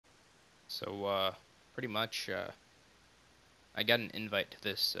So, pretty much, I got an invite to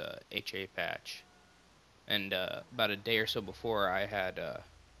this HA patch, and about a day or so before, I had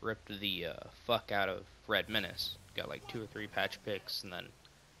ripped the fuck out of Red Menace. Got like 2 or 3 patch picks, and then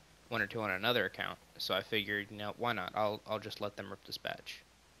 1 or 2 on another account. So I figured, why not? I'll just let them rip this patch.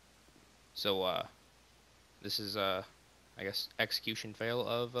 So, this is I guess execution fail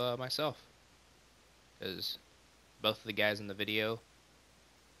of myself, because both of the guys in the video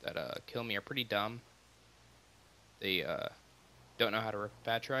that kill me are pretty dumb. They don't know how to rip a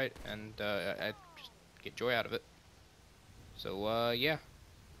patch right, and I just get joy out of it. So yeah,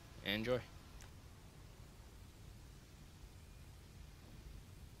 enjoy.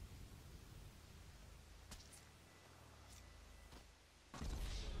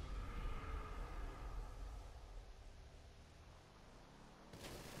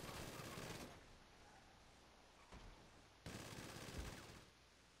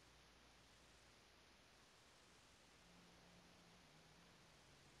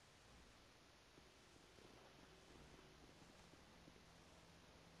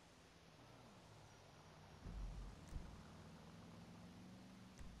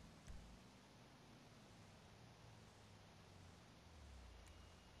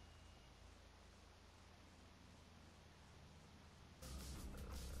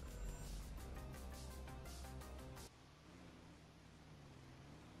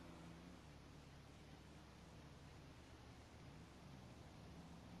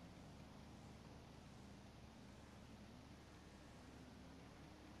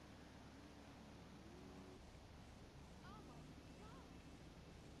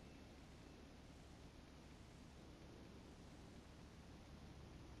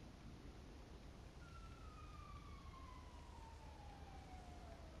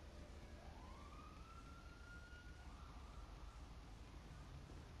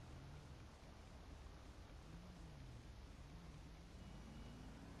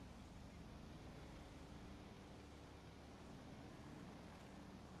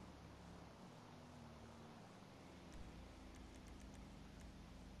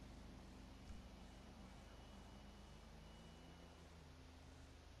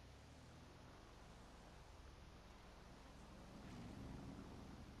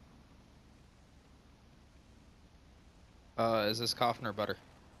 Is this coffin or butter?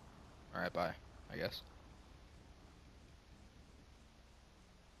 Alright, bye, I guess.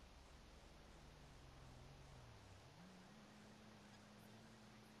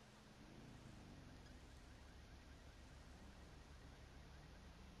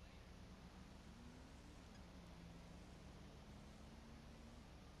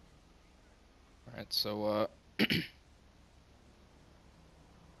 Alright, so,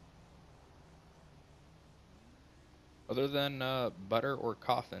 other than, butter or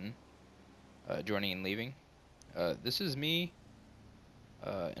coffin, joining and leaving, this is me,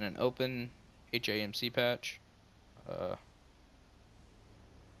 in an open HAMC patch. I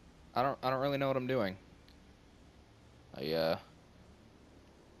don't really know what I'm doing. I'm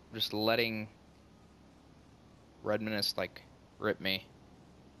just letting Red Menace, like, rip me.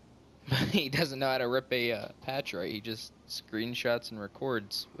 He doesn't know how to rip a patch right. He just screenshots and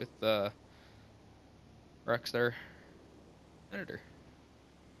records with Rockstar Editor.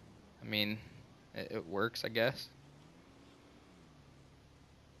 I mean, it works, I guess.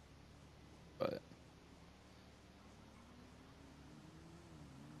 But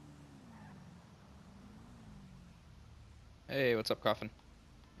hey, what's up, Coffin?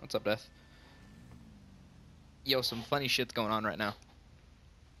 What's up, Death? Yo, some funny shit's going on right now.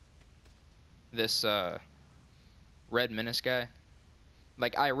 This Red Menace guy,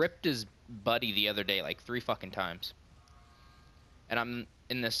 like, I ripped his buddy the other day like 3 fucking times, and I'm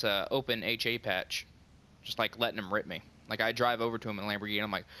in this open HA patch, just like letting him rip me. Like, I drive over to him in Lamborghini, and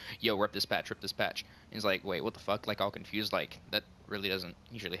I'm like, yo, rip this patch, rip this patch. And he's like, wait, what the fuck? Like, all confused, like, that really doesn't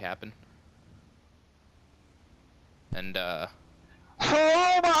usually happen. And oh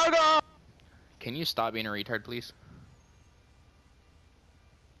my god! Can you stop being a retard, please?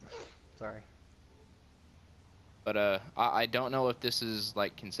 Sorry. But I don't know if this is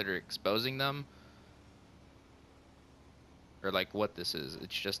like considered exposing them, or like what this is.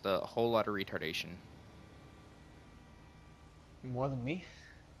 It's just a whole lot of retardation. More than me?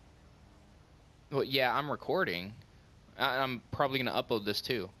 Well, yeah, I'm recording. I'm probably gonna upload this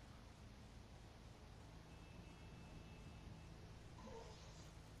too.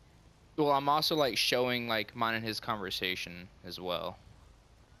 Well, I'm also like showing like mine and his conversation as well.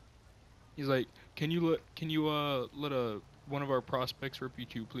 He's like, can you let one of our prospects rip you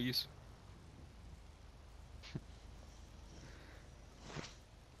too, please?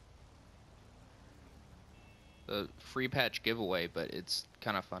 a free patch giveaway, but it's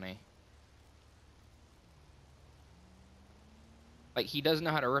kind of funny. Like, he doesn't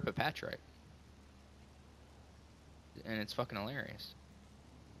know how to rip a patch right. And it's fucking hilarious.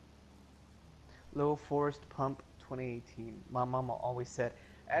 Low Forest Pump 2018. My mama always said,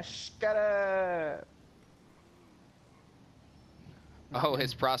 Eshkara! Oh,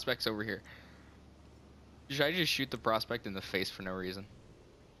 his prospect's over here. Should I just shoot the prospect in the face for no reason?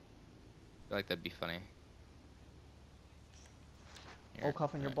 I feel like that'd be funny. Here, Oh,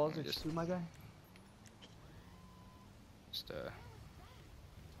 coughing your balls, let me it's you, my guy? just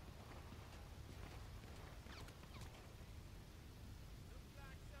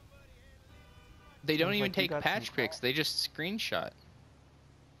They don't Sounds even like you take got some patch pics. They just screenshot.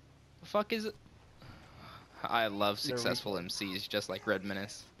 The fuck is it? I love successful MCs just like Red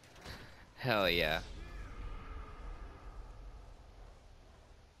Menace. Hell yeah.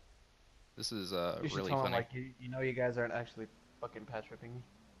 This is You should really tell him, funny. like, you know you guys aren't actually fucking patch ripping.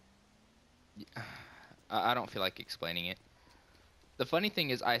 I don't feel like explaining it. The funny thing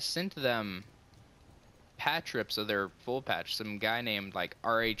is I sent them patch rips of their full patch. Some guy named like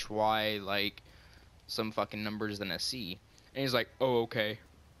RHY, like some fucking numbers and a C. And he's like, oh, okay.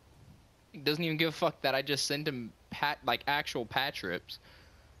 He doesn't even give a fuck that I just sent him like actual patch rips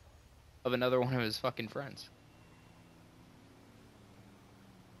of another one of his fucking friends.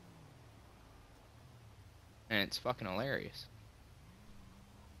 And it's fucking hilarious.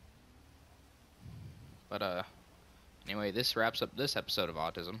 But anyway, this wraps up this episode of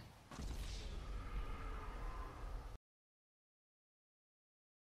Autism.